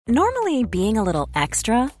Normally, being a little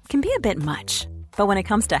extra can be a bit much, but when it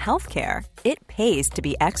comes to healthcare, it pays to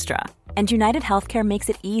be extra. And United Healthcare makes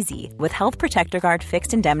it easy with Health Protector Guard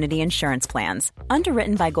fixed indemnity insurance plans.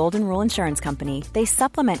 Underwritten by Golden Rule Insurance Company, they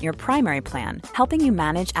supplement your primary plan, helping you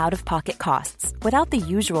manage out-of-pocket costs without the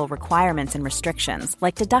usual requirements and restrictions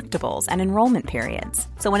like deductibles and enrollment periods.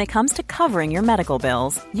 So when it comes to covering your medical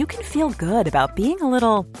bills, you can feel good about being a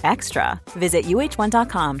little extra. Visit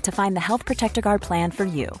uh1.com to find the Health Protector Guard plan for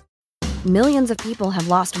you. Millions of people have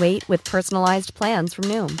lost weight with personalized plans from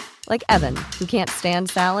Noom. Like Evan, who can't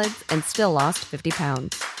stand salads and still lost 50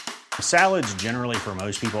 pounds. Salads generally for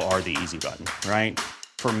most people are the easy button, right?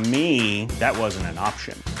 For me, that wasn't an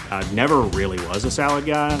option. I never really was a salad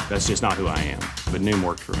guy. That's just not who I am. But Noom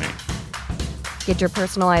worked for me. Get your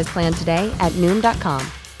personalized plan today at Noom.com.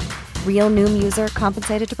 Real Noom user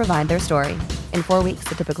compensated to provide their story. In 4 weeks,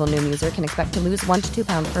 the typical Noom user can expect to lose 1 to 2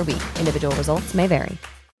 pounds per week. Individual results may vary.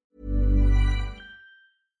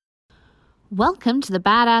 Welcome to the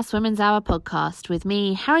Badass Women's Hour podcast with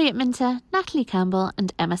me, Harriet Minter, Natalie Campbell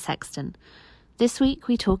and Emma Sexton. This week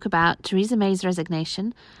we talk about Theresa May's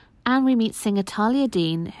resignation and we meet singer Talia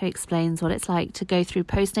Dean, who explains what it's like to go through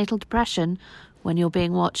postnatal depression when you're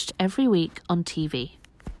being watched every week on TV.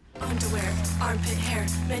 Underwear, armpit hair,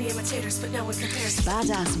 many imitators, but no one compares.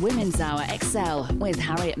 Badass Women's Hour XL with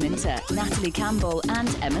Harriet Minter, Natalie Campbell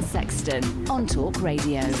and Emma Sexton on Talk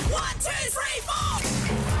Radio. 1, 2, 3, 4!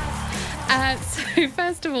 So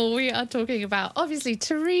first of all, we are talking about, obviously,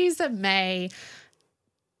 Theresa May.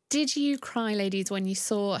 Did you cry, ladies, when you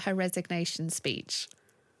saw her resignation speech?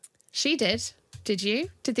 She did. Did you?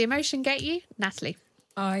 Did the emotion get you? Natalie?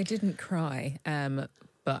 I didn't cry,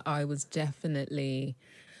 but I was definitely...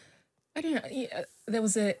 I don't know. There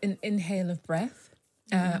was an inhale of breath.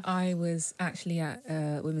 I was actually at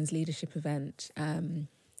a women's leadership event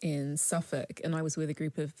in Suffolk, and I was with a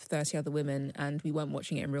group of 30 other women, and we weren't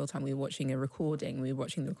watching it in real time. We were watching a recording. We were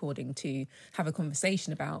watching the recording to have a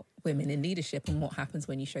conversation about women in leadership and what happens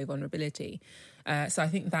when you show vulnerability. So I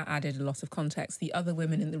think that added a lot of context. The other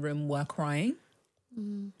women in the room were crying.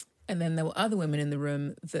 And then there were other women in the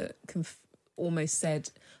room that almost said,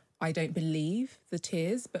 I don't believe the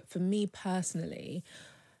tears. But for me personally,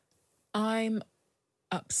 I'm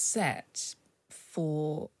upset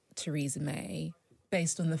for Theresa May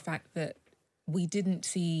based on the fact that we didn't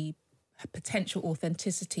see her potential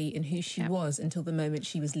authenticity in who she was until the moment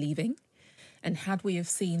she was leaving. And had we have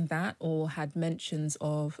seen that or had mentions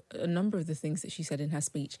of a number of the things that she said in her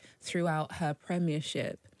speech throughout her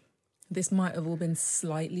premiership, this might have all been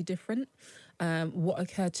slightly different. What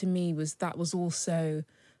occurred to me was that was also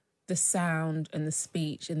the sound and the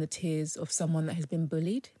speech and the tears of someone that has been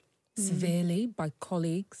bullied severely by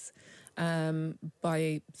colleagues,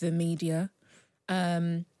 by the media.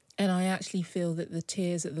 And I actually feel that the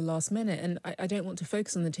tears at the last minute, and I don't want to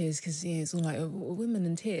focus on the tears because it's all like women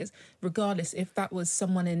and tears. Regardless, if that was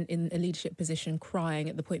someone in a leadership position crying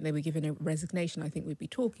at the point they were given a resignation, I think we'd be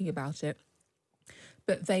talking about it.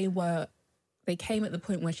 But they came at the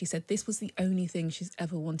point where she said this was the only thing she's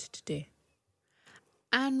ever wanted to do.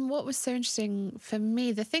 And what was so interesting for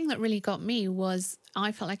me, the thing that really got me was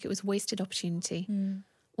I felt like it was wasted opportunity.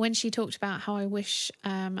 When she talked about how I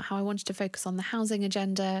wanted to focus on the housing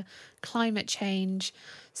agenda, climate change,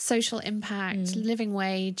 social impact, living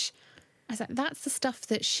wage. I was like, that's the stuff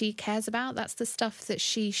that she cares about. That's the stuff that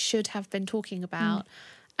she should have been talking about.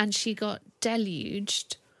 And she got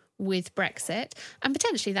deluged with Brexit. And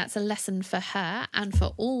potentially that's a lesson for her and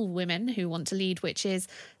for all women who want to lead, which is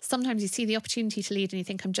sometimes you see the opportunity to lead and you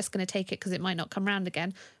think, I'm just going to take it because it might not come round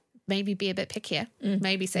again. Maybe be a bit pickier.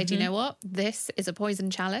 Maybe say, do you know what? This is a poison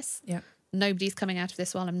chalice. Yeah. Nobody's coming out of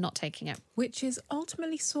this while I'm not taking it. Which is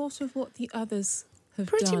ultimately sort of what the others have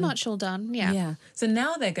Pretty much all done, yeah. Yeah. So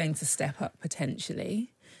now they're going to step up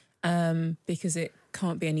potentially because it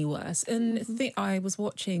can't be any worse. And I was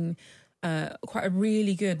watching quite a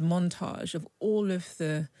really good montage of all of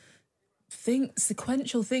the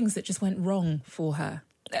sequential things that just went wrong for her.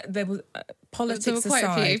 There was politics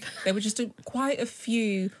aside, there were just quite a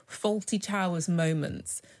few faulty towers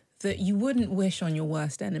moments that you wouldn't wish on your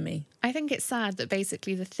worst enemy. I think it's sad that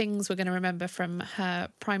basically the things we're going to remember from her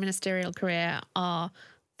prime ministerial career are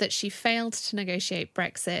that she failed to negotiate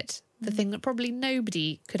Brexit, the thing that probably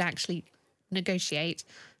nobody could actually negotiate,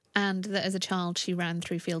 and that as a child she ran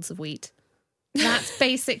through fields of wheat. That's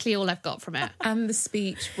basically all I've got from it. And the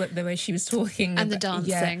speech, the way she was talking. And the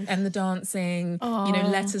dancing. And the dancing,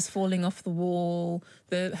 letters falling off the wall,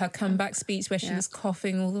 her comeback speech where she was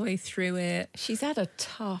coughing all the way through it. She's had a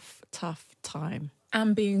tough time.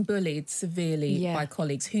 And being bullied severely by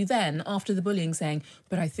colleagues who then, after the bullying, saying,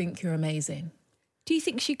 but I think you're amazing. Do you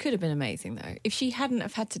think she could have been amazing, though? If she hadn't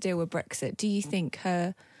have had to deal with Brexit, do you think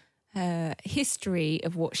her history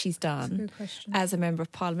of what she's done as a Member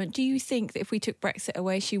of Parliament, do you think that if we took Brexit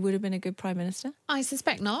away, she would have been a good Prime Minister? I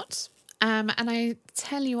suspect not. And I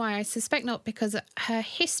tell you why. I suspect not, because her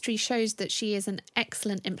history shows that she is an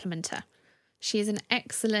excellent implementer. She is an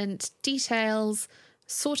excellent details,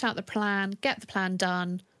 sort out the plan, get the plan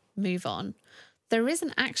done, move on. There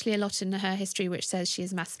isn't actually a lot in her history which says she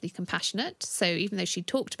is massively compassionate. So even though she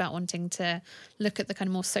talked about wanting to look at the kind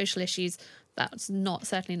of more social issues, that's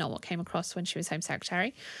certainly not what came across when she was Home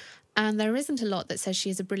Secretary. And there isn't a lot that says she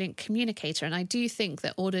is a brilliant communicator. And I do think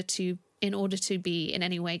that in order to be in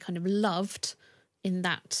any way kind of loved in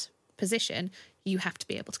that position, you have to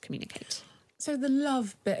be able to communicate. So the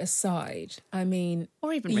love bit aside, I mean...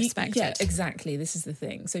 Or even respected. Yeah, exactly. This is the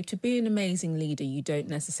thing. So to be an amazing leader, you don't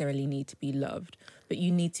necessarily need to be loved, but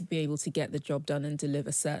you need to be able to get the job done and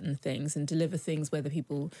deliver certain things, and deliver things where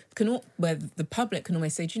where the public can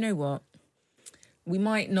always say, do you know what? We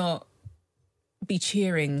might not be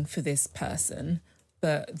cheering for this person,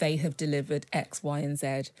 but they have delivered X, Y, and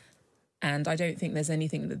Z. And I don't think there's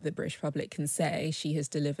anything that the British public can say she has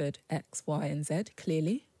delivered X, Y, and Z,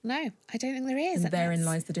 clearly. No, I don't think there is. And therein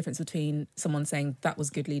lies the difference between someone saying that was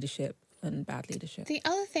good leadership and bad leadership. The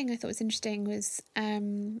other thing I thought was interesting was,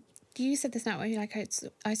 you said this now,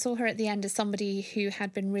 I saw her at the end as somebody who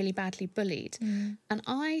had been really badly bullied. And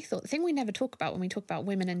I thought the thing we never talk about when we talk about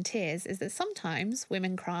women and tears is that sometimes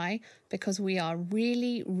women cry because we are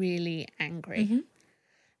really, really angry. Mm-hmm.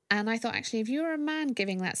 And I thought, actually, if you were a man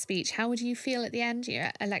giving that speech, how would you feel at the end?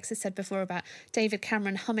 Alexis said before about David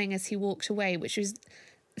Cameron humming as he walked away, which was,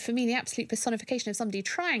 for me, the absolute personification of somebody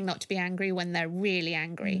trying not to be angry when they're really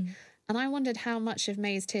angry. And I wondered how much of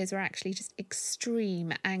May's tears were actually just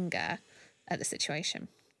extreme anger at the situation.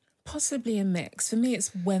 Possibly a mix. For me,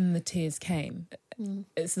 it's when the tears came.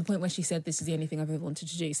 It's the point where she said, this is the only thing I've ever wanted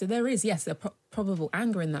to do. So there is, yes, a probable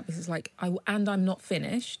anger in that, because it's like, I'm not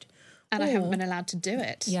finished. And I haven't been allowed to do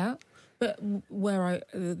it. Yeah. But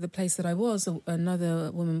the place that I was,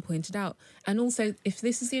 another woman pointed out. And also, if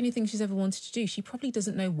this is the only thing she's ever wanted to do, she probably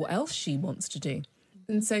doesn't know what else she wants to do.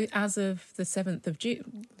 And so as of the 7th of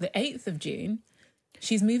June, the 8th of June,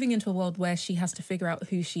 she's moving into a world where she has to figure out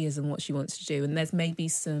who she is and what she wants to do. And there's maybe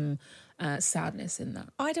some sadness in that.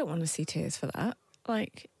 I don't want to see tears for that.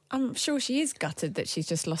 Like, I'm sure she is gutted that she's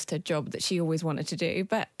just lost her job that she always wanted to do.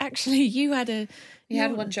 But actually, you had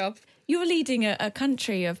one job. You're leading a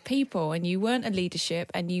country of people, and you weren't a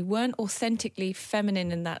leadership, and you weren't authentically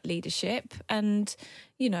feminine in that leadership. And,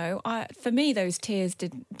 for me, those tears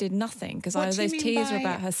did nothing, because those tears were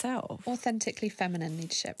about herself. Authentically feminine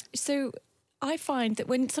leadership. So I find that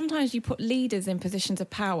when sometimes you put leaders in positions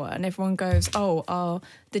of power and everyone goes,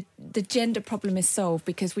 the gender problem is solved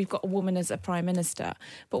because we've got a woman as a prime minister.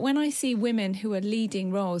 But when I see women who are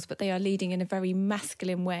leading roles, but they are leading in a very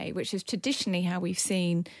masculine way, which is traditionally how we've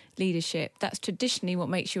seen leadership, that's traditionally what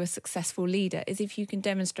makes you a successful leader, is if you can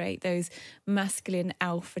demonstrate those masculine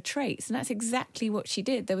alpha traits. And that's exactly what she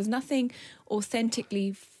did. There was nothing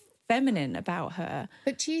authentically feminine about her.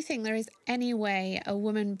 But do you think there is any way a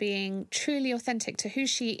woman being truly authentic to who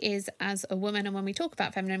she is as a woman? And when we talk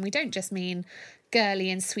about feminine, we don't just mean girly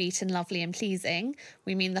and sweet and lovely and pleasing.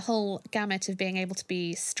 We mean the whole gamut of being able to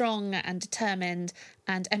be strong and determined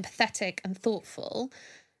and empathetic and thoughtful.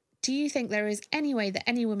 Do you think there is any way that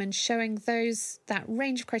any woman showing that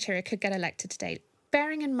range of criteria could get elected today?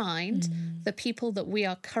 Bearing in mind the people that we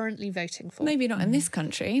are currently voting for. Maybe not in this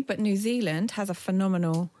country, but New Zealand has a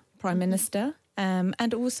phenomenal Prime Minister,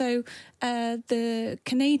 and also the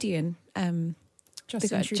Canadian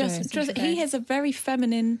Justin Trudeau. He has a very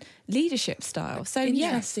feminine leadership style. So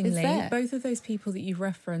interestingly, yes, both of those people that you've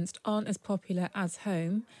referenced aren't as popular at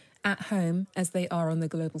home as they are on the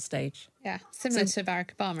global stage. Yeah, similar to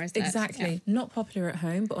Barack Obama, isn't it? Exactly. Yeah. Not popular at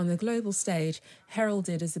home, but on the global stage,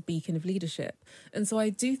 heralded as a beacon of leadership. And so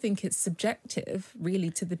I do think it's subjective,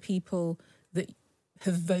 really, to the people that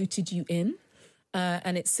have voted you in.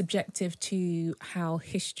 And it's subjective to how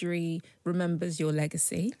history remembers your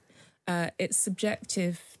legacy. It's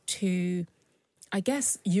subjective to, I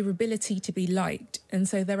guess, your ability to be liked. And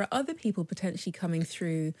so there are other people potentially coming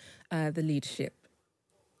through the leadership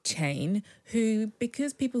chain who,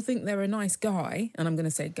 because people think they're a nice guy, and I'm going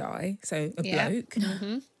to say guy, so a bloke,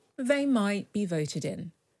 they might be voted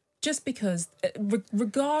in. Just because,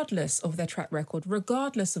 regardless of their track record,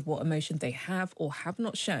 regardless of what emotion they have or have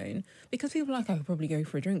not shown, because people are like, I could probably go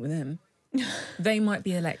for a drink with him, they might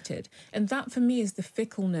be elected. And that, for me, is the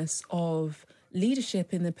fickleness of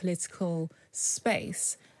leadership in the political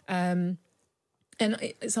space. And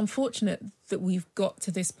it's unfortunate that we've got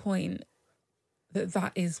to this point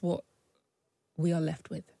that is what we are left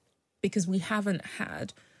with, because we haven't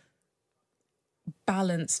had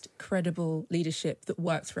balanced, credible leadership that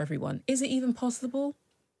works for everyone. Is it even possible?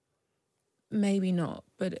 Maybe not,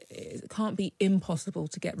 but it can't be impossible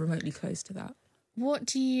to get remotely close to that. What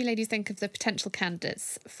do you ladies think of the potential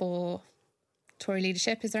candidates for Tory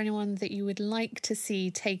leadership? Is there anyone that you would like to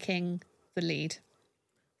see taking the lead?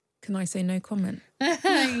 Can I say no comment?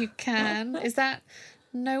 You can. Is that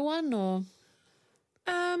no one or?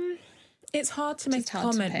 It's hard to make a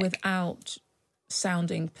comment without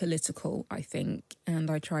sounding political, I think,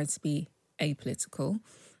 and I try to be apolitical.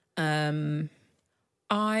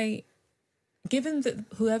 Given that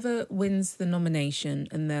whoever wins the nomination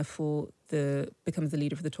and therefore becomes the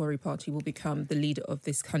leader of the Tory party will become the leader of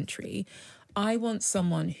this country, I want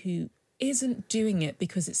someone who isn't doing it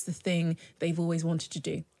because it's the thing they've always wanted to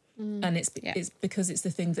do. And it's because it's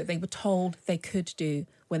the thing that they were told they could do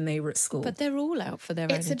when they were at school. But they're all out for their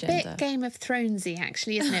own agenda. It's a bit Game of Thronesy,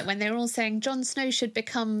 actually, isn't it? When they're all saying Jon Snow should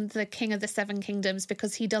become the king of the Seven Kingdoms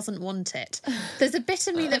because he doesn't want it. There's a bit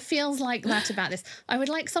of me that feels like that about this. I would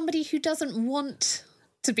like somebody who doesn't want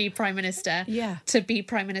to be Prime Minister to be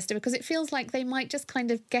Prime Minister, because it feels like they might just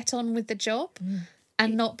kind of get on with the job.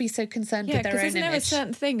 And not be so concerned with their own image. Isn't there a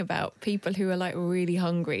certain thing about people who are like really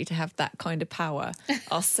hungry to have that kind of power?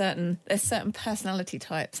 There's certain personality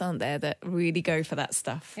types, aren't there, that really go for that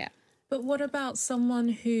stuff? Yeah. But what about someone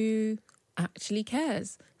who actually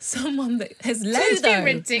cares? Someone that has led. Too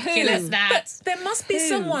ridiculous, that. But there must be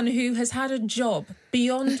someone who has had a job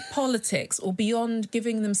beyond politics or beyond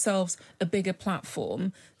giving themselves a bigger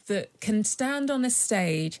platform that can stand on a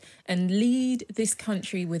stage and lead this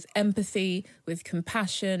country with empathy, with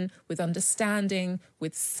compassion, with understanding,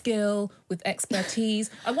 with skill, with expertise.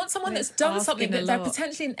 I want someone that's done something that they're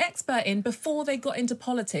potentially an expert in before they got into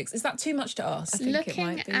politics. Is that too much to ask?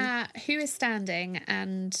 Looking at who is standing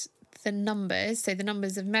and the numbers, so the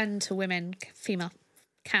numbers of men to women, female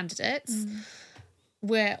candidates,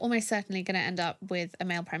 we're almost certainly going to end up with a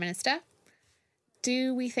male Prime Minister.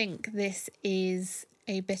 Do we think this is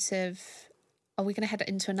a bit of, are we going to head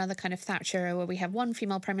into another kind of Thatcher where we have one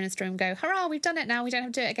female Prime Minister and go, hurrah, we've done it now, we don't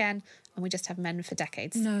have to do it again, and we just have men for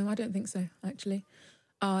decades? No, I don't think so, actually.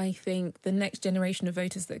 I think the next generation of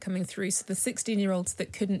voters that are coming through, so the 16-year-olds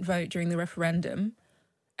that couldn't vote during the referendum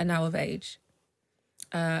are now of age.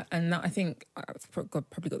 And that, I think, I've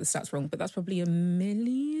probably got the stats wrong, but that's probably 1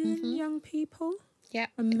 million young people. Yeah,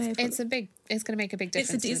 it's going to make a big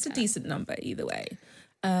difference. It's a decent number either way.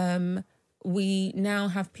 We now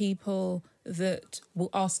have people that will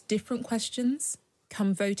ask different questions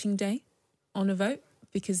come voting day on a vote,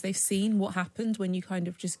 because they've seen what happened when you kind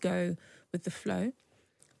of just go with the flow.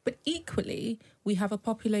 But equally, we have a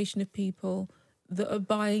population of people that are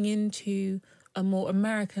buying into a more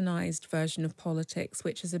Americanized version of politics,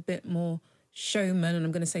 which is a bit more showman, and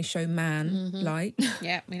I'm going to say showman-like.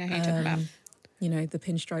 Yeah, we know who you're talking about. You know, the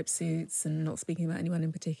pinstripe suits, and not speaking about anyone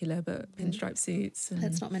in particular, but pinstripe suits. And,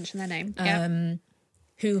 let's not mention their name.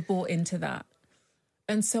 Who have bought into that.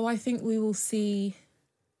 And so I think we will see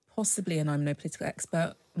possibly, and I'm no political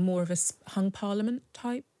expert, more of a hung parliament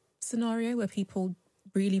type scenario where people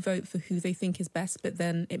really vote for who they think is best, but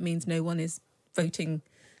then it means no one is voting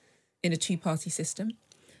in a two-party system.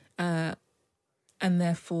 And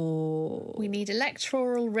therefore, we need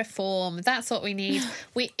electoral reform. That's what we need.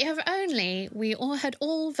 We all had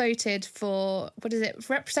voted for,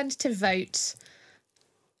 representative vote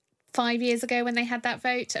 5 years ago when they had that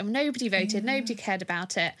vote, and nobody voted, nobody cared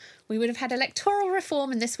about it. We would have had electoral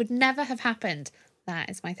reform and this would never have happened. That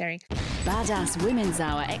is my theory. Badass Women's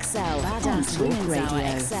Hour XL. Badass Women's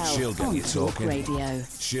Hour XL. She'll get you talking. Radio.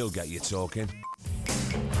 She'll get you talking.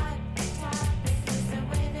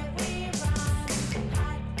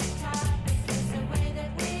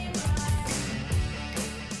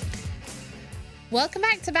 Welcome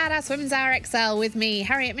back to Badass Women's Hour XL with me,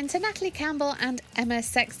 Harriet Minter, Natalie Campbell and Emma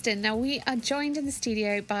Sexton. Now, we are joined in the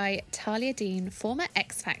studio by Talia Dean, former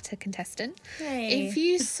X Factor contestant. Hey. If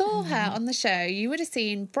you saw her on the show, you would have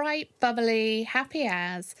seen bright, bubbly, happy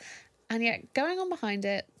as, and yet going on behind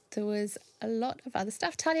it, there was a lot of other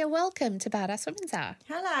stuff. Talia, welcome to Badass Women's Hour.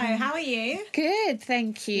 Hello, how are you? Good,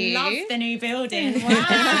 thank you. Love the new building.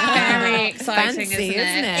 Wow. Very exciting, Fancy,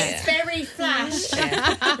 isn't it? It's very flash.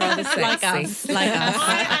 Rather sexy. Like us.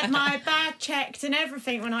 I had my bag checked and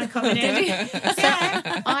everything when I come in. Yeah.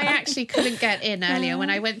 I actually couldn't get in earlier when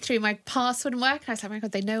I went through my password and work. I was like, oh my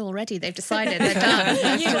God, they know already. They've decided. They're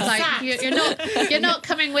done. You got like, you're not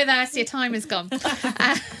coming with us. Your time is gone.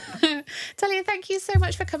 Talia, thank you so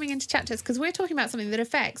much for coming in to chat to us, because we're talking about something that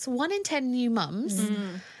affects 1 in 10 new mums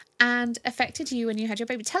and affected you when you had your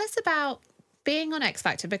baby. Tell us about being on X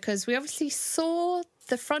Factor, because we obviously saw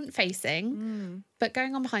the front facing, but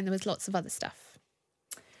going on behind there was lots of other stuff.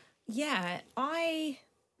 Yeah, I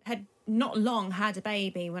had not long had a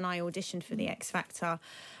baby when I auditioned for the X Factor.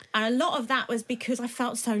 And a lot of that was because I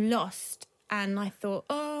felt so lost. And I thought,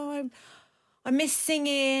 I miss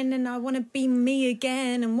singing and I want to be me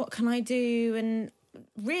again. And what can I do? And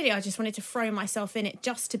really, I just wanted to throw myself in it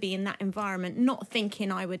just to be in that environment, not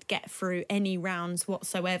thinking I would get through any rounds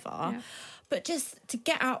whatsoever, but just to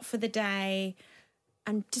get out for the day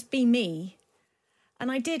and just be me.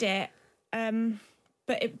 And I did it.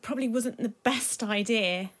 But it probably wasn't the best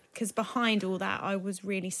idea, because behind all that, I was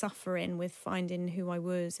really suffering with finding who I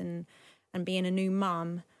was and being a new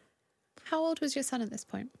mum. How old was your son at this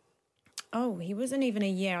point? Oh, he wasn't even a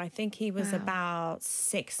year. I think he was about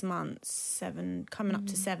 6 months, coming up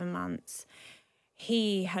to 7 months.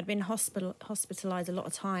 He had been hospitalised a lot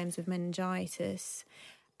of times with meningitis.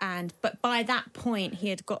 But by that point, he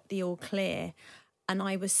had got the all clear. And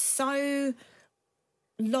I was so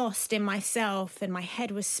lost in myself and my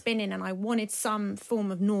head was spinning and I wanted some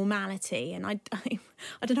form of normality. And I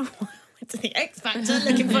don't know why I went to the X Factor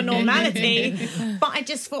looking for normality, but I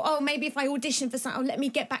just thought, maybe if I audition for something, let me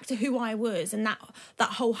get back to who I was and that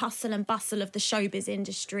whole hustle and bustle of the showbiz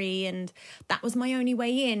industry. And that was my only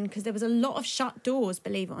way in, because there was a lot of shut doors,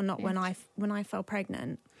 believe it or not, when I fell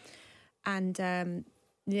pregnant. And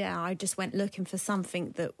I just went looking for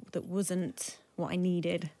something that wasn't what I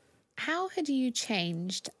needed. How had you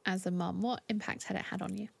changed as a mum? What impact had it had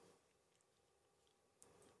on you?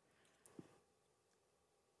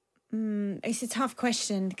 It's a tough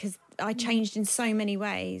question, because I changed in so many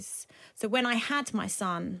ways. So when I had my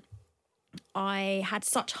son, I had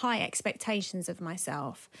such high expectations of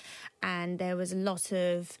myself, and there was a lot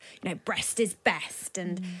of, breast is best,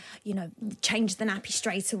 and, change the nappy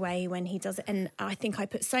straight away when he does it. And I think I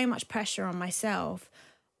put so much pressure on myself.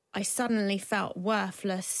 I suddenly felt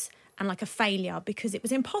worthless and like a failure, because it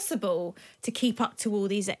was impossible to keep up to all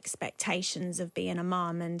these expectations of being a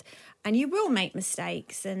mum, and you will make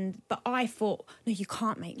mistakes. But I thought, no, you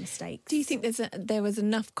can't make mistakes. Do you think there was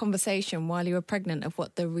enough conversation while you were pregnant of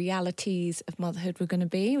what the realities of motherhood were going to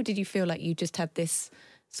be, or did you feel like you just had this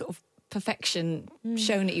sort of perfection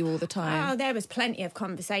shown at you all the time? Oh, there was plenty of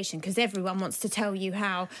conversation, because everyone wants to tell you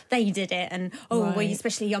how they did it, and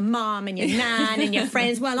especially your mum and your nan and your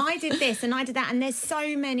friends. Well, I did this and I did that, and there's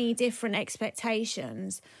so many different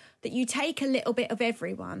expectations that you take a little bit of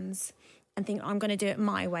everyone's and think, I'm going to do it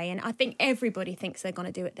my way. And I think everybody thinks they're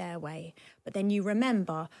going to do it their way, but then you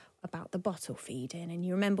remember about the bottle feeding, and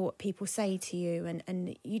you remember what people say to you,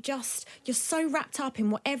 and you're so wrapped up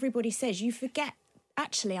in what everybody says, you forget,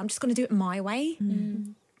 actually, I'm just going to do it my way,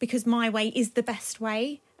 because my way is the best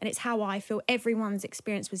way, and it's how I feel. Everyone's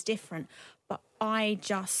experience was different, but I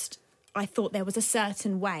thought there was a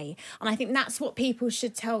certain way, and I think that's what people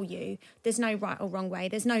should tell you. There's no right or wrong way.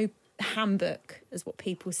 There's no handbook, as what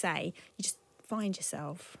people say. You just find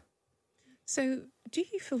yourself. So do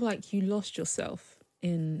you feel like you lost yourself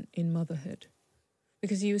in motherhood?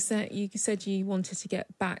 Because you said you wanted to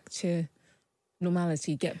get back to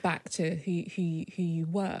normality, get back to who you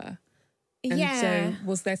were. And so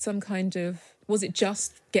was there some kind of, was it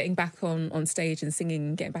just getting back on stage and singing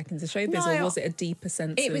and getting back into showbiz, or was it a deeper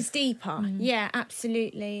sense? It was deeper. Yeah,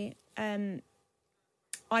 absolutely.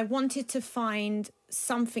 I wanted to find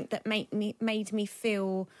something that made me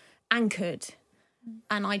feel anchored.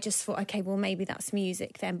 And I just thought, okay, well, maybe that's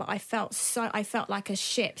music then. But I felt like a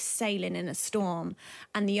ship sailing in a storm.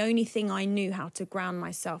 And the only thing I knew how to ground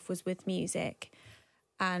myself was with music.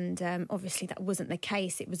 And obviously that wasn't the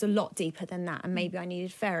case. It was a lot deeper than that. And maybe I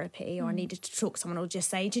needed therapy, or I needed to talk to someone, or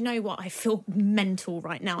just say, do you know what? I feel mental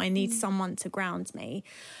right now. I need someone to ground me.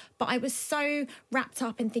 But I was so wrapped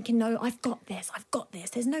up in thinking, no, I've got this.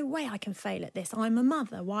 There's no way I can fail at this. I'm a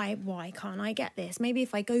mother. Why can't I get this? Maybe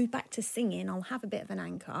if I go back to singing, I'll have a bit of an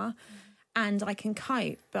anchor and I can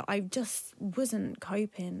cope. But I just wasn't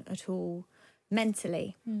coping at all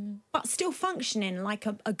mentally, but still functioning like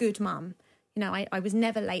a good mum. I was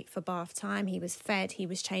never late for bath time. He was fed, he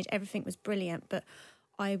was changed, everything was brilliant. But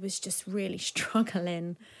I was just really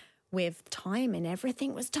struggling with timing.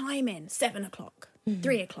 Everything was timing. 7 o'clock,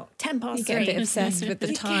 3 o'clock, 10 past 3. You get a bit obsessed with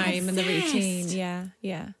the time and the routine.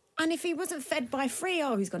 Yeah. And if he wasn't fed by 3,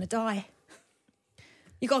 he's going to die.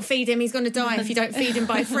 You got to feed him, he's going to die if you don't feed him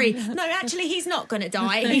by 3. No, actually, he's not going to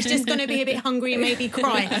die. He's just going to be a bit hungry and maybe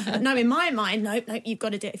cry. But no, in my mind, nope, you've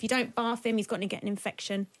got to do it. If you don't bath him, he's going to get an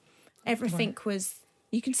infection. Everything was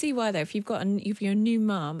You can see why, though, if you're a new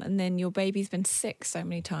mum and then your baby's been sick so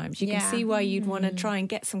many times, you can see why you'd want to try and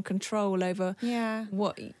get some control over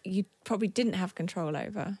what you probably didn't have control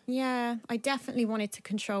over. Yeah, I definitely wanted to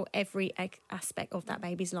control every aspect of that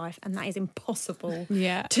baby's life, and that is impossible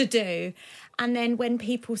to do. And then when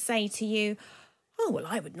people say to you, oh, well,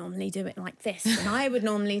 I would normally do it like this, and I would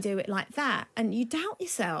normally do it like that, and you doubt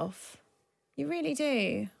yourself. You really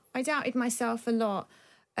do. I doubted myself a lot.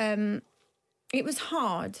 It was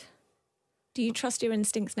hard. Do you trust your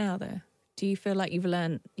instincts now, though? Do you feel like you've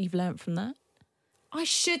learned from that? I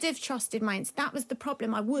should have trusted my instinct. That was the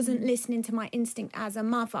problem. I wasn't listening to my instinct as a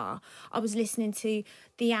mother. I was listening to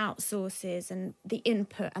the outsources and the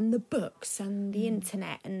input and the books and the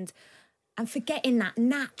internet and forgetting that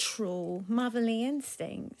natural motherly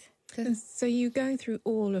instinct. And so you go through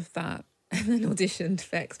all of that and then auditioned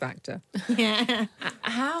for X Factor. Yeah.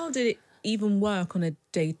 How did it even work on a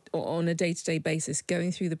day-to-day basis,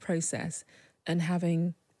 going through the process and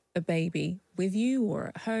having a baby with you or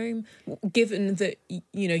at home, given that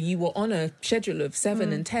you were on a schedule of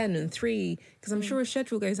 7 and 10 and 3, because I'm sure a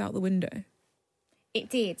schedule goes out the window. It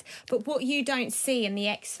did, but what you don't see in the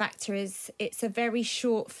X Factor is it's a very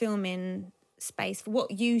short filming space.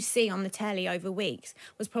 What you see on the telly over weeks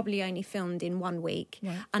was probably only filmed in 1 week,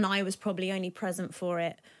 and I was probably only present for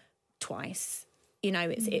it twice.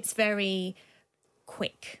 It's very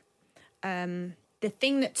quick. The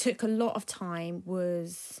thing that took a lot of time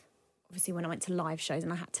was obviously when I went to live shows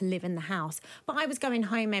and I had to live in the house. But I was going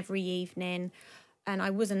home every evening, and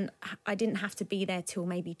I didn't have to be there till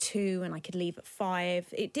maybe 2, and I could leave at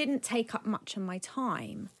 5. It didn't take up much of my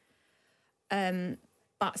time.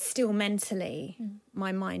 But still mentally,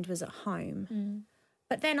 my mind was at home.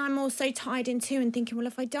 But then I'm also tied into and thinking, well,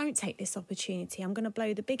 if I don't take this opportunity, I'm going to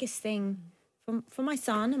blow the biggest thing for my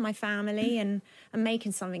son and my family and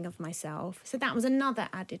making something of myself. So that was another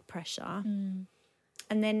added pressure. And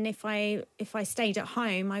then if I stayed at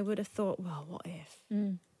home, I would have thought, well, what if?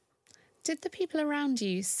 Did the people around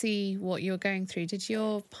you see what you were going through? Did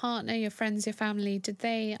your partner, your friends, your family, did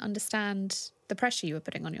they understand the pressure you were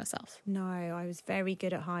putting on yourself? No, I was very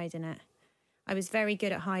good at hiding it. I was very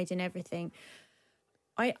good at hiding everything.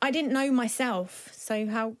 I didn't know myself,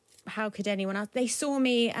 so how could anyone else? They saw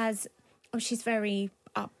me as, oh, she's very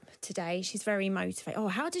up today. She's very motivated. Oh,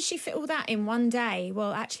 how does she fit all that in one day?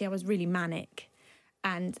 Well, actually, I was really manic.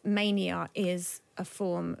 And mania is a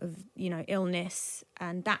form of, illness.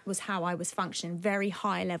 And that was how I was functioning, very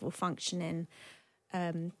high level functioning.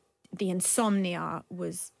 The insomnia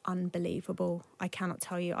was unbelievable. I cannot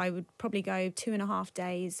tell you. I would probably go 2.5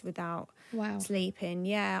 days without sleeping.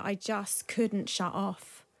 Yeah, I just couldn't shut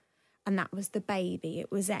off. And that was the baby. It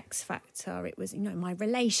was X Factor. It was, my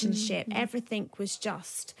relationship. Everything was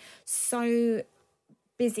just so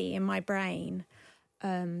busy in my brain.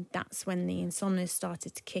 That's when the insomnia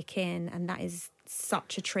started to kick in. And that is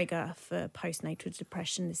such a trigger for postnatal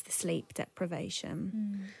depression, is the sleep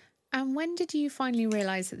deprivation. And when did you finally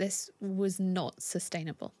realise that this was not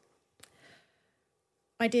sustainable?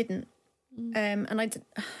 I didn't. And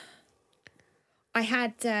I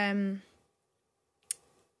had...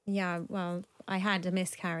 I had a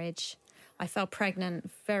miscarriage. I fell pregnant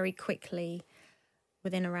very quickly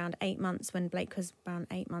within around 8 months when Blake was around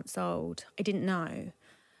 8 months old. I didn't know.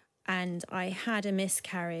 And I had a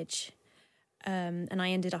miscarriage and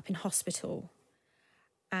I ended up in hospital.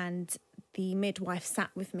 And the midwife sat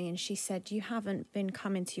with me and she said, you haven't been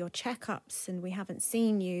coming to your checkups and we haven't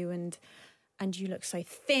seen you and you look so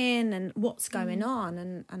thin and what's going on?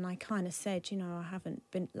 And I kind of said, I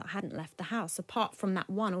hadn't left the house apart from that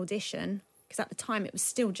one audition, because at the time it was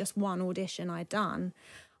still just one audition I'd done.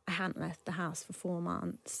 I hadn't left the house for 4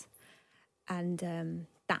 months. And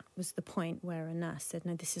that was the point where a nurse said,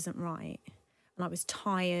 no, this isn't right. And I was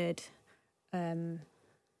tired. And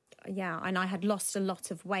I had lost a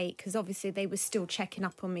lot of weight because obviously they were still checking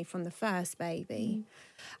up on me from the first baby.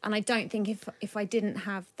 And I don't think if I didn't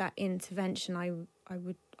have that intervention, I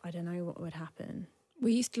don't know what would happen. Were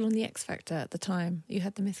you still on the X Factor at the time you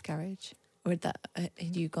had the miscarriage? Or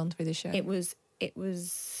had you gone through the show? It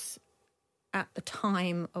was at the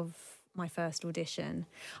time of my first audition.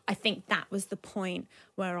 I think that was the point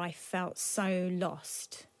where I felt so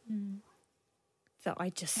lost. That I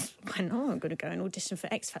just went, I'm going to go and audition for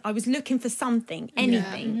X Factor. I was looking for something,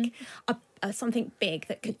 anything, something big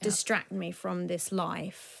that could distract me from this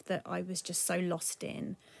life that I was just so lost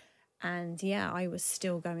in. And I was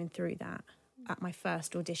still going through that at my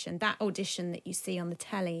first audition. That audition that you see on the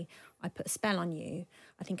telly, I Put a Spell on You.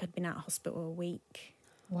 I think I'd been out of hospital a week.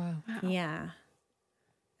 Wow. Yeah.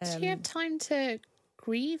 Did you have time to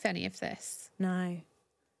grieve any of this? No.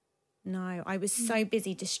 No, I was so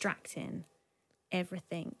busy distracting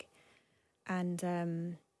everything. And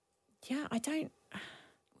I don't...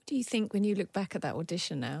 What do you think when you look back at that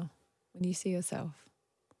audition now, when you see yourself?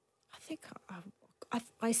 I think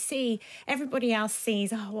I see, everybody else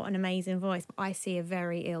sees, oh, what an amazing voice. But I see a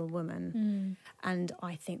very ill woman. And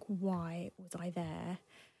I think, why was I there?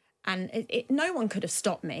 And no one could have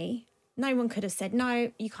stopped me. No one could have said,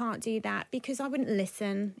 no, you can't do that, because I wouldn't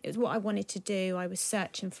listen. It was what I wanted to do. I was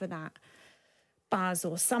searching for that buzz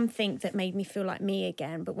or something that made me feel like me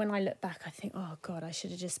again. But when I look back, I think, oh, God, I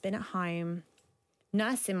should have just been at home,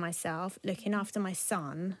 nursing myself, looking after my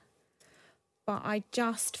son. But I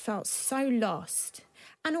just felt so lost.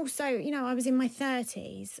 And also, I was in my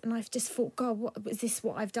 30s and I've just thought, God, what was this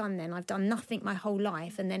what I've done then? I've done nothing my whole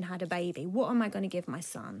life and then had a baby. What am I going to give my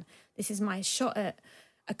son? This is my shot at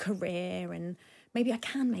a career and maybe I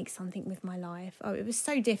can make something with my life. Oh, it was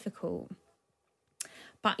so difficult.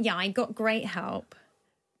 But yeah, I got great help,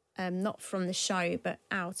 not from the show, but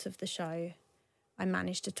out of the show. I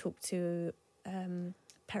managed to talk to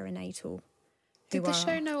perinatal. Did the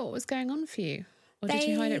show know what was going on for you? Or did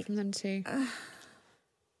you hide it from them too?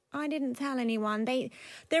 I didn't tell anyone.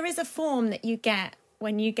 There is a form that you get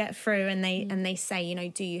when you get through and they say,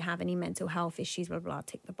 do you have any mental health issues, blah, blah, blah,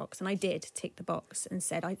 tick the box. And I did tick the box and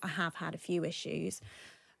said, I have had a few issues.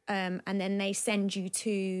 And then they send you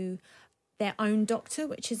to their own doctor,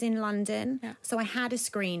 which is in London. Yeah. So I had a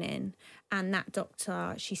screening and that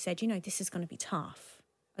doctor, she said, this is going to be tough.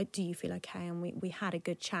 Do you feel okay? And we had a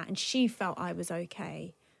good chat and she felt I was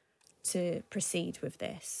okay to proceed with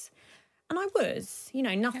this. And I was,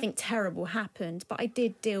 nothing terrible happened, but I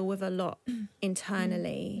did deal with a lot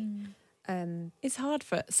internally. It's hard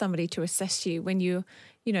for somebody to assess you when you're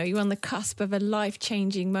on the cusp of a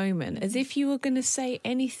life-changing moment, as if you were going to say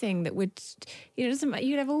anything that would, it doesn't matter.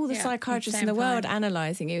 You'd have all the psychiatrists in the world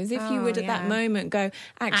analysing you, as if you would at that moment go,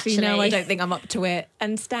 actually, no, I don't think I'm up to it,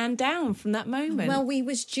 and stand down from that moment. Well, we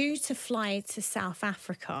was due to fly to South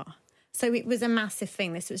Africa. So it was a massive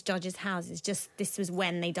thing. This was Judges' Houses. This was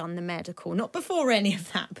when they done the medical. Not before any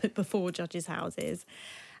of that, but before Judges' Houses.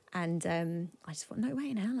 And I just thought, no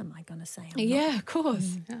way in hell am I going to say I'm not. Of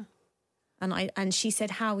course. Yeah. And she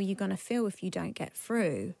said, how are you going to feel if you don't get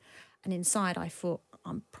through? And inside I thought,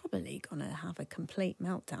 I'm probably going to have a complete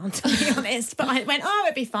meltdown, to be honest. But I went,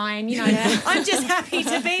 it'd be fine. I'm just happy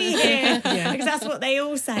to be here. Because that's what they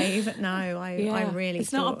all say. But no, I really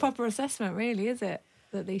It's not a proper assessment, really, is it?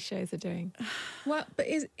 That these shows are doing. Well, but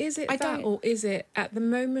is it that, or is it at the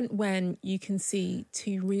moment when you can see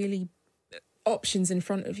two really options in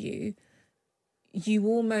front of you, you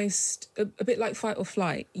almost, a bit like fight or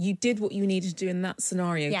flight, you did what you needed to do in that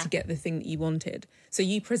scenario to get the thing that you wanted. So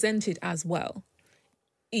you presented as well,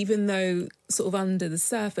 even though sort of under the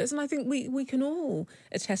surface, and I think we can all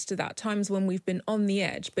attest to that, times when we've been on the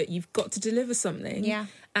edge, but you've got to deliver something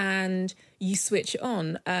and you switch it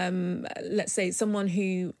on. Let's say someone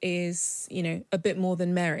who is, a bit more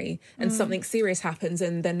than merry and something serious happens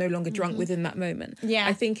and they're no longer drunk within that moment. Yeah.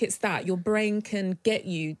 I think it's that. Your brain can get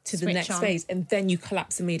you to the next phase and then you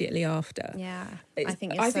collapse immediately after. Yeah, I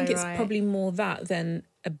think it's probably more that than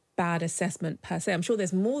a bad assessment per se. I'm sure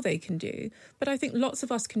there's more they can do, but I think lots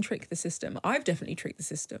of us can trick the system. I've definitely tricked the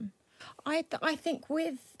system. I think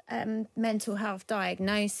with mental health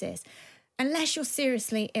diagnosis, unless you're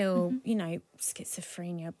seriously ill,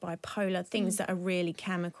 schizophrenia, bipolar, things that are really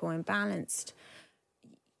chemical imbalanced,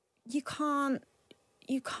 you can't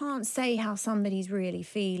say how somebody's really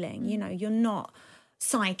feeling. You're not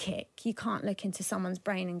psychic. You can't look into someone's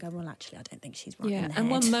brain and go, well, actually, I don't think she's right in the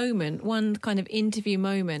and head. one kind of interview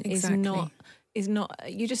moment is not,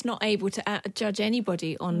 you're just not able to judge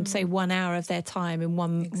anybody on, say, 1 hour of their time in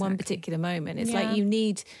one particular moment. It's like you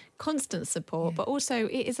need constant support, but also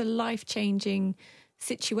it is a life-changing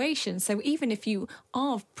situation. So even if you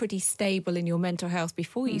are pretty stable in your mental health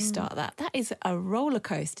before you start that is a roller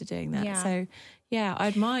coaster doing that. Yeah. So, I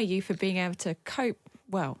admire you for being able to cope.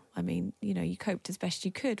 Well, I mean, you coped as best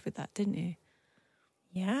you could with that, didn't you?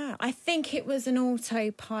 Yeah, I think it was an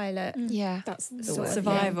autopilot. Yeah, that's the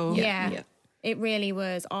survival. Yeah. It really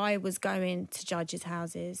was. I was going to Judges'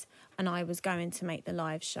 Houses and I was going to make the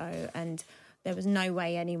live show, and there was no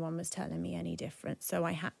way anyone was telling me any different. So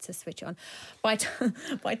I had to switch on. By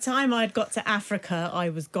time I'd got to Africa, I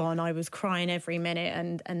was gone. I was crying every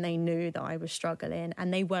minute, and they knew that I was struggling,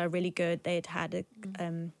 and they were really good. They'd had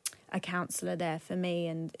a counsellor there for me,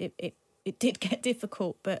 and it did get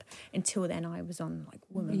difficult, but until then I was on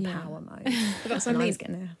woman power mode. But that's what I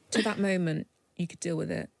mean. To that moment, you could deal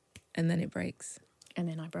with it, and then it breaks. And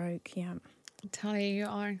then I broke, Talia, you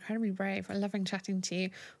are incredibly brave. I'm loving chatting to you.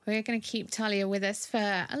 We're going to keep Talia with us for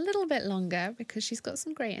a little bit longer because she's got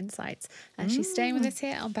some great insights. And she's staying with us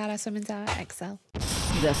here on Badass Women's Hour XL.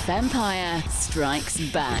 The Fempire strikes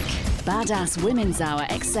back. Badass Women's Hour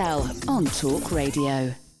XL on Talk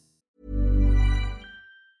Radio.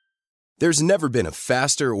 There's never been a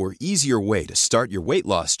faster or easier way to start your weight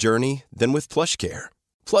loss journey than with PlushCare.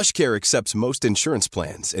 PlushCare accepts most insurance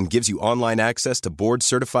plans and gives you online access to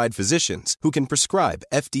board-certified physicians who can prescribe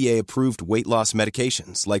FDA-approved weight loss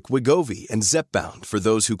medications like Wegovy and Zepbound for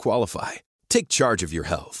those who qualify. Take charge of your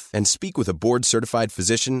health and speak with a board-certified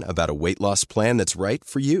physician about a weight loss plan that's right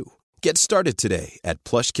for you. Get started today at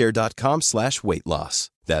plushcare.com/weight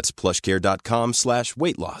loss. That's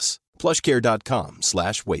plushcare.com/weight loss.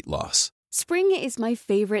 plushcare.com/weight loss. Spring is my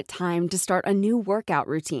favorite time to start a new workout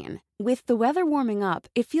routine. With the weather warming up,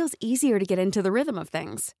 it feels easier to get into the rhythm of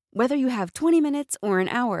things. Whether you have 20 minutes or an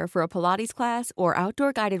hour for a Pilates class or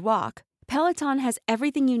outdoor guided walk, Peloton has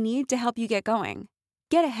everything you need to help you get going.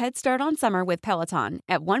 Get a head start on summer with Peloton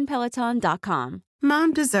at onepeloton.com.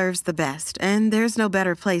 Mom deserves the best, and there's no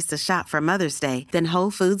better place to shop for Mother's Day than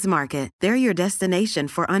Whole Foods Market. They're your destination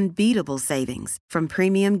for unbeatable savings, from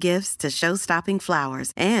premium gifts to show-stopping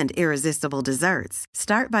flowers and irresistible desserts.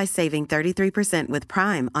 Start by saving 33% with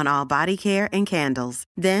Prime on all body care and candles.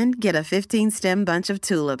 Then get a 15-stem bunch of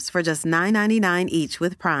tulips for just $9.99 each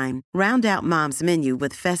with Prime. Round out Mom's menu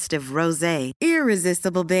with festive rosé,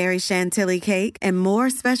 irresistible berry chantilly cake, and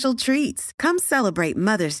more special treats. Come celebrate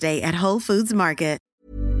Mother's Day at Whole Foods Market.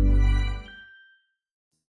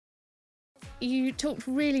 You talked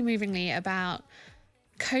really movingly about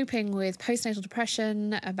coping with postnatal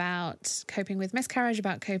depression, about coping with miscarriage,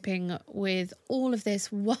 about coping with all of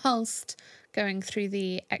this whilst going through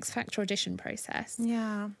the X Factor audition process.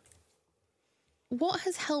 Yeah. What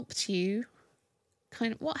has helped you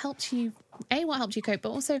what helped you cope,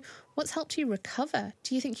 but also what's helped you recover?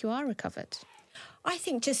 Do you think you are recovered? I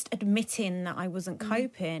think just admitting that I wasn't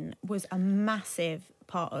coping was a massive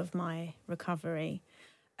part of my recovery.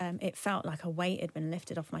 It felt like a weight had been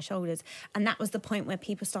lifted off my shoulders. And that was the point where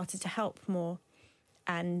people started to help more.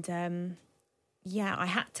 And I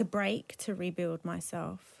had to break to rebuild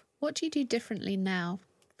myself. What do you do differently now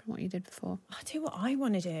from what you did before? I do what I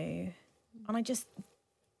want to do. And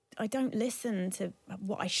I don't listen to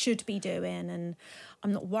what I should be doing. And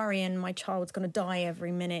I'm not worrying my child's going to die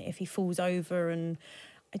every minute if he falls over. And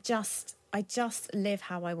I just live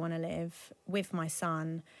how I want to live with my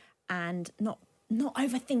son and not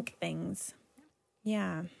overthink things.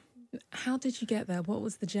 Yeah. How did you get there? What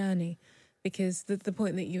was the journey? Because the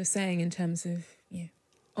point that you were saying in terms of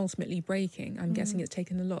ultimately breaking, I'm guessing it's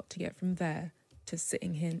taken a lot to get from there to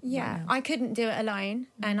sitting here. Yeah, right now. I couldn't do it alone.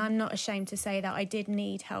 And I'm not ashamed to say that I did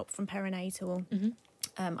need help from perinatal.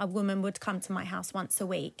 A woman would come to my house once a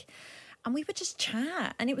week and we would just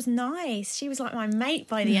chat and it was nice. She was like my mate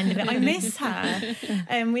by the end of it. I miss her.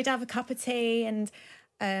 We'd have a cup of tea and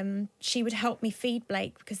she would help me feed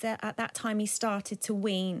Blake because at that time he started to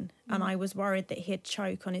wean and I was worried that he'd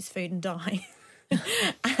choke on his food and die.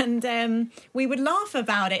 And we would laugh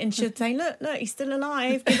about it and she'd say, look, he's still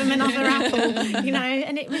alive, give him another apple,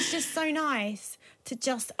 and it was just so nice to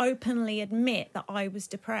just openly admit that I was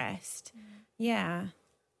depressed. Yeah.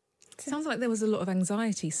 It sounds like there was a lot of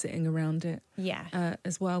anxiety sitting around it. Yeah.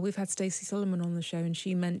 As well. We've had Stacey Solomon on the show and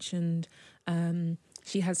she mentioned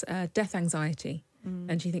she has death anxiety.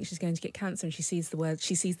 And she thinks she's going to get cancer and she sees the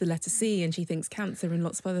letter C and she thinks cancer and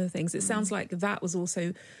lots of other things. It sounds like that was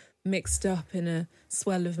also mixed up in a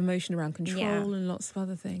swell of emotion around control and lots of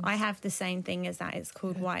other things. I have the same thing as that. It's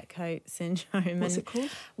called white coat syndrome. What's it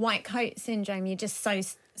called? White coat syndrome. You're just so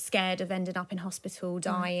scared of ending up in hospital,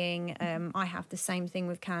 dying. I have the same thing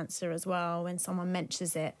with cancer as well. When someone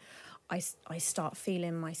mentions it, I start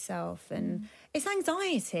feeling myself. And it's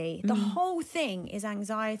anxiety. The whole thing is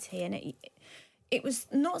anxiety. And it was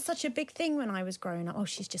not such a big thing when I was growing up. Oh,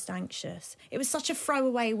 she's just anxious. It was such a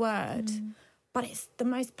throwaway word. But it's the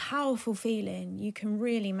most powerful feeling. You can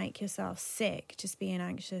really make yourself sick just being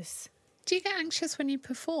anxious. Do you get anxious when you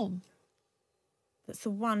perform? That's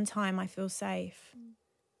the one time I feel safe.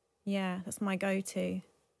 Yeah, that's my go-to.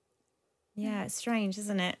 Yeah, it's strange,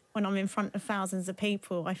 isn't it? When I'm in front of thousands of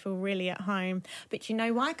people, I feel really at home. But you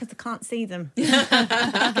know why? Because I can't see them. Because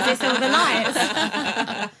it's all the lights.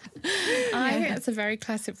 I think that's a very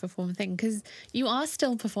classic performer thing because you are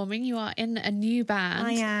still performing. You are in a new band.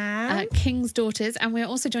 I am. King's Daughters. And we're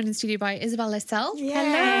also joined in studio by Isabel Lascelles. Yeah.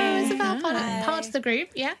 Hello, Isabel. Part of the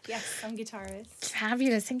group, yeah? Yes, I'm guitarist.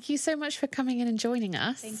 Fabulous. Thank you so much for coming in and joining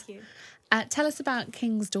us. Thank you. Tell us about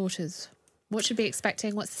King's Daughters. What should we be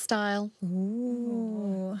expecting? What's the style?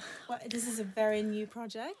 Ooh. Well, this is a very new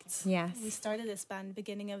project. Yes. We started this band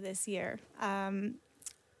beginning of this year.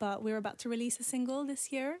 But we're about to release a single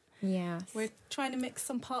this year. Yes. We're trying to mix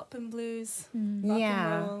some pop and blues, rock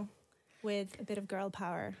and roll with a bit of girl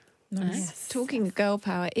power. Nice. Yes. Talking girl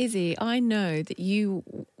power, Izzy, I know that you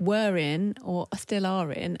were in, or still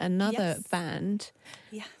are in, another band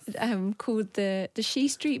called the She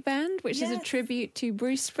Street Band, which is a tribute to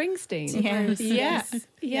Bruce Springsteen.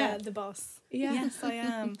 Yeah, the boss. Yeah. Yes, I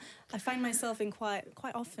am. I find myself in quite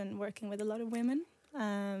often working with a lot of women.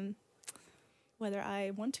 Whether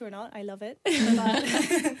I want to or not, I love it.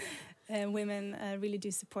 But women really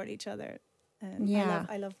do support each other.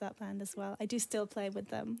 I love that band as well. I do still play with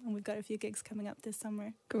them, and we've got a few gigs coming up this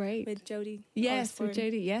summer. Great. With Jodie. Yes, with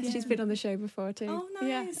Jodie. Yes, she's been on the show before too. Oh,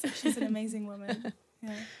 nice. Yeah. She's an amazing woman.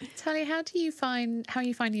 Yeah. Talia, how are you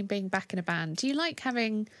finding being back in a band? Do you like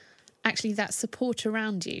having actually that support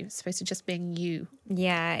around you, as opposed to just being you?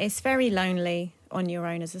 Yeah, it's very lonely on your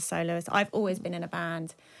own as a soloist. I've always been in a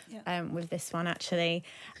band with this one, actually.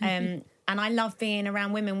 And I love being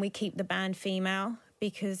around women. We keep the band female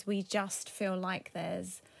because we just feel like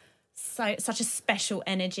there's such a special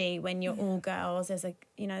energy when you're all girls. There's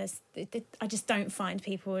I just don't find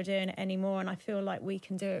people are doing it anymore, and I feel like we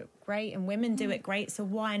can do it great, and women do it great. So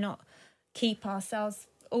why not keep ourselves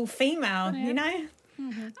all female? You know.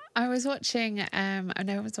 Mm-hmm. I was watching. I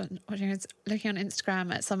was looking on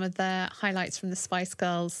Instagram at some of the highlights from the Spice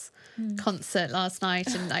Girls concert last night,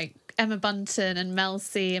 and like Emma Bunton and Mel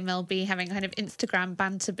C and Mel B having kind of Instagram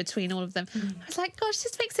banter between all of them. I was like, gosh,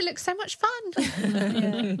 this makes it look so much fun.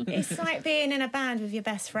 It's like being in a band with your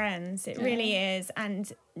best friends. It really is.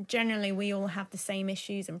 And generally, we all have the same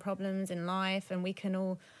issues and problems in life, and we can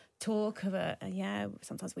all talk about.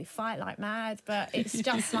 Sometimes we fight like mad, but it's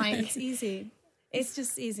just like it's easy. It's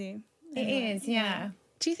just easy. It is, yeah.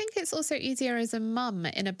 Do you think it's also easier as a mum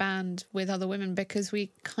in a band with other women because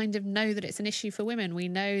we kind of know that it's an issue for women? We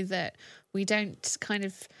know that we don't kind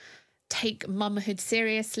of take mumhood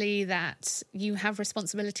seriously, that you have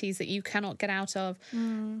responsibilities that you cannot get out of,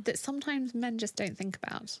 that sometimes men just don't think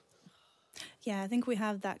about. Yeah, I think we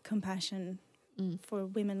have that compassion for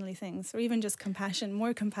womanly things, or even just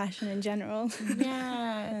more compassion in general.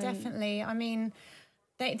 Yeah, definitely. I mean,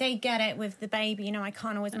 They get it with the baby. You know, I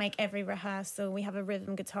can't always make every rehearsal. We have a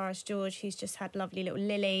rhythm guitarist, George, who's just had lovely little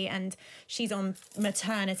Lily, and she's on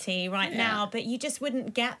maternity right now. But you just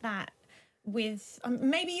wouldn't get that with...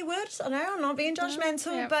 maybe you would. I don't know, I'm not being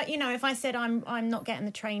judgmental. But, you know, if I said I'm not getting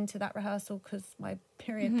the train to that rehearsal because my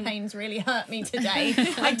period pains really hurt me today,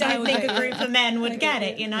 I don't think a group of men would get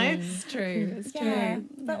it, you know? It's true. It's true.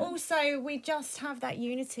 But also, we just have that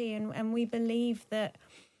unity, and we believe that...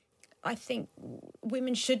 I think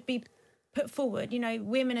women should be put forward. You know,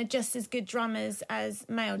 women are just as good drummers as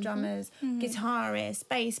male drummers, guitarists,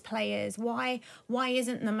 bass players. Why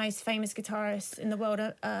isn't the most famous guitarist in the world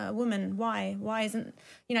a woman? Why isn't,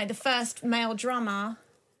 you know, the first male drummer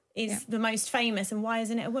is the most famous, and why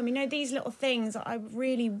isn't it a woman? You know, these little things, I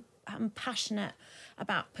really am passionate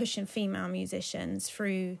about pushing female musicians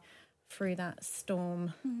through that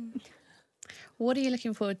storm. What are you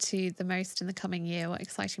looking forward to the most in the coming year? What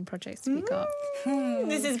exciting projects have you got?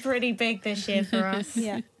 This is pretty big this year for us.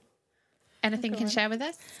 Anything you can share with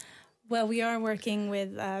us? Well, we are working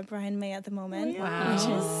with Brian May at the moment. Wow. Which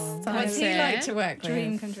is what's he like to work with?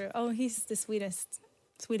 Dream come true. Oh, he's the sweetest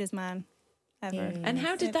man ever. And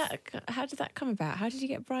how did that come about? How did you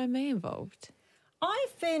get Brian May involved?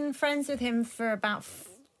 I've been friends with him for about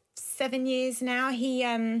 7 years now.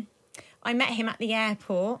 I met him at the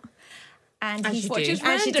airport. And just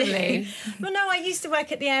randomly. Well, no, I used to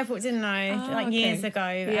work at the airport, didn't I? Years ago.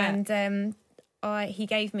 Yeah. And he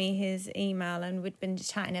gave me his email, and we'd been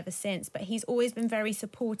chatting ever since. But he's always been very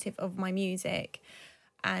supportive of my music,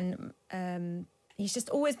 and he's just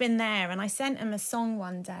always been there. And I sent him a song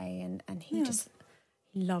one day, and he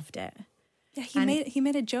loved it. Yeah, he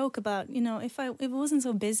made a joke about, you know, if it wasn't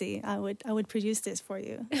so busy, I would produce this for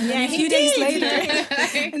you. Yeah, and a few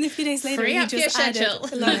days later, he just added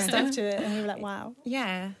a lot of stuff to it, and we were like, wow.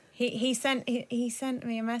 Yeah, he sent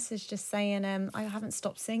me a message just saying, I haven't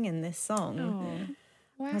stopped singing this song. Oh.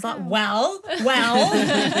 Wow. I was like, well,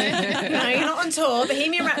 no, you're not on tour.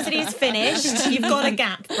 Bohemian Rhapsody is finished. You've got a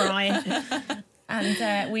gap, Brian.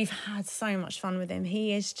 And we've had so much fun with him.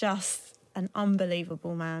 He is just an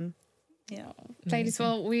unbelievable man. Yeah. Ladies,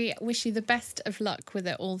 well, we wish you the best of luck with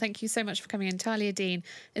it all. Thank you so much for coming in. Talia Dean,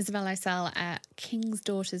 Isabel Isel at King's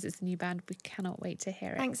Daughters is the new band. We cannot wait to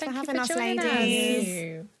hear it. Thanks for Thank having you us, joining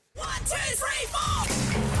ladies. Us. 1, 2, 3,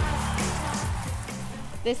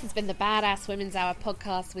 4. This has been the Badass Women's Hour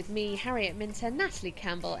podcast with me, Harriet Minter, Natalie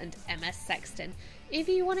Campbell and Emma Sexton. If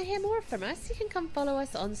you want to hear more from us, you can come follow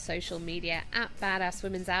us on social media at Badass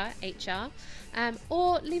Women's Hour HR,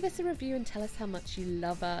 or leave us a review and tell us how much you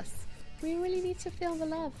love us. We really need to feel the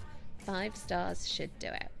love. 5 stars should do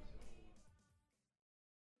it.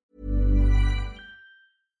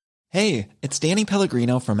 Hey, it's Danny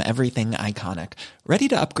Pellegrino from Everything Iconic. Ready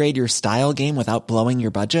to upgrade your style game without blowing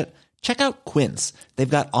your budget? Check out Quince. They've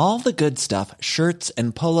got all the good stuff, shirts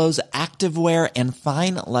and polos, activewear, and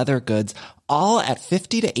fine leather goods, all at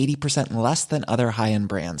 50 to 80% less than other high-end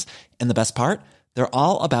brands. And the best part? They're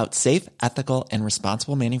all about safe, ethical, and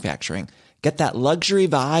responsible manufacturing. Get that luxury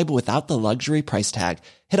vibe without the luxury price tag.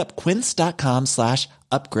 Hit up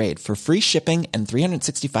quince.com/upgrade for free shipping and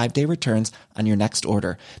 365-day returns on your next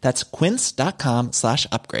order. That's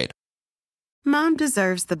quince.com/upgrade. Mom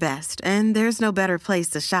deserves the best, and there's no better place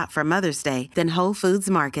to shop for Mother's Day than Whole Foods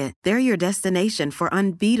Market. They're your destination for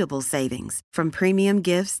unbeatable savings, from premium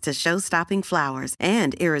gifts to show-stopping flowers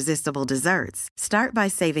and irresistible desserts. Start by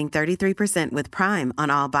saving 33% with Prime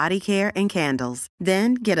on all body care and candles.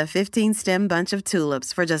 Then get a 15-stem bunch of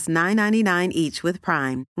tulips for just $9.99 each with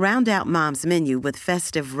Prime. Round out Mom's menu with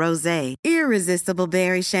festive rosé, irresistible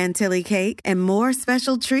berry chantilly cake, and more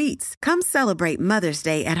special treats. Come celebrate Mother's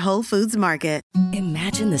Day at Whole Foods Market.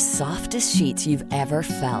 Imagine the softest sheets you've ever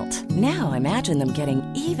felt. Now imagine them getting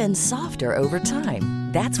even softer over time.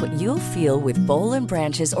 That's what you'll feel with Boll &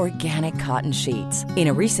 Branch's organic cotton sheets. In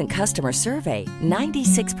a recent customer survey,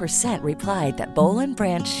 96% replied that Boll &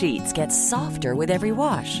 Branch sheets get softer with every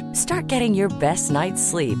wash. Start getting your best night's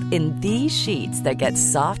sleep in these sheets that get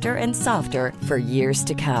softer and softer for years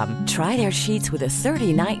to come. Try their sheets with a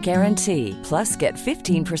 30-night guarantee. Plus, get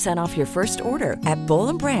 15% off your first order at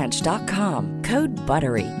bollandbranch.com. Code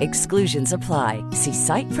BUTTERY. Exclusions apply. See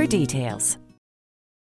site for details.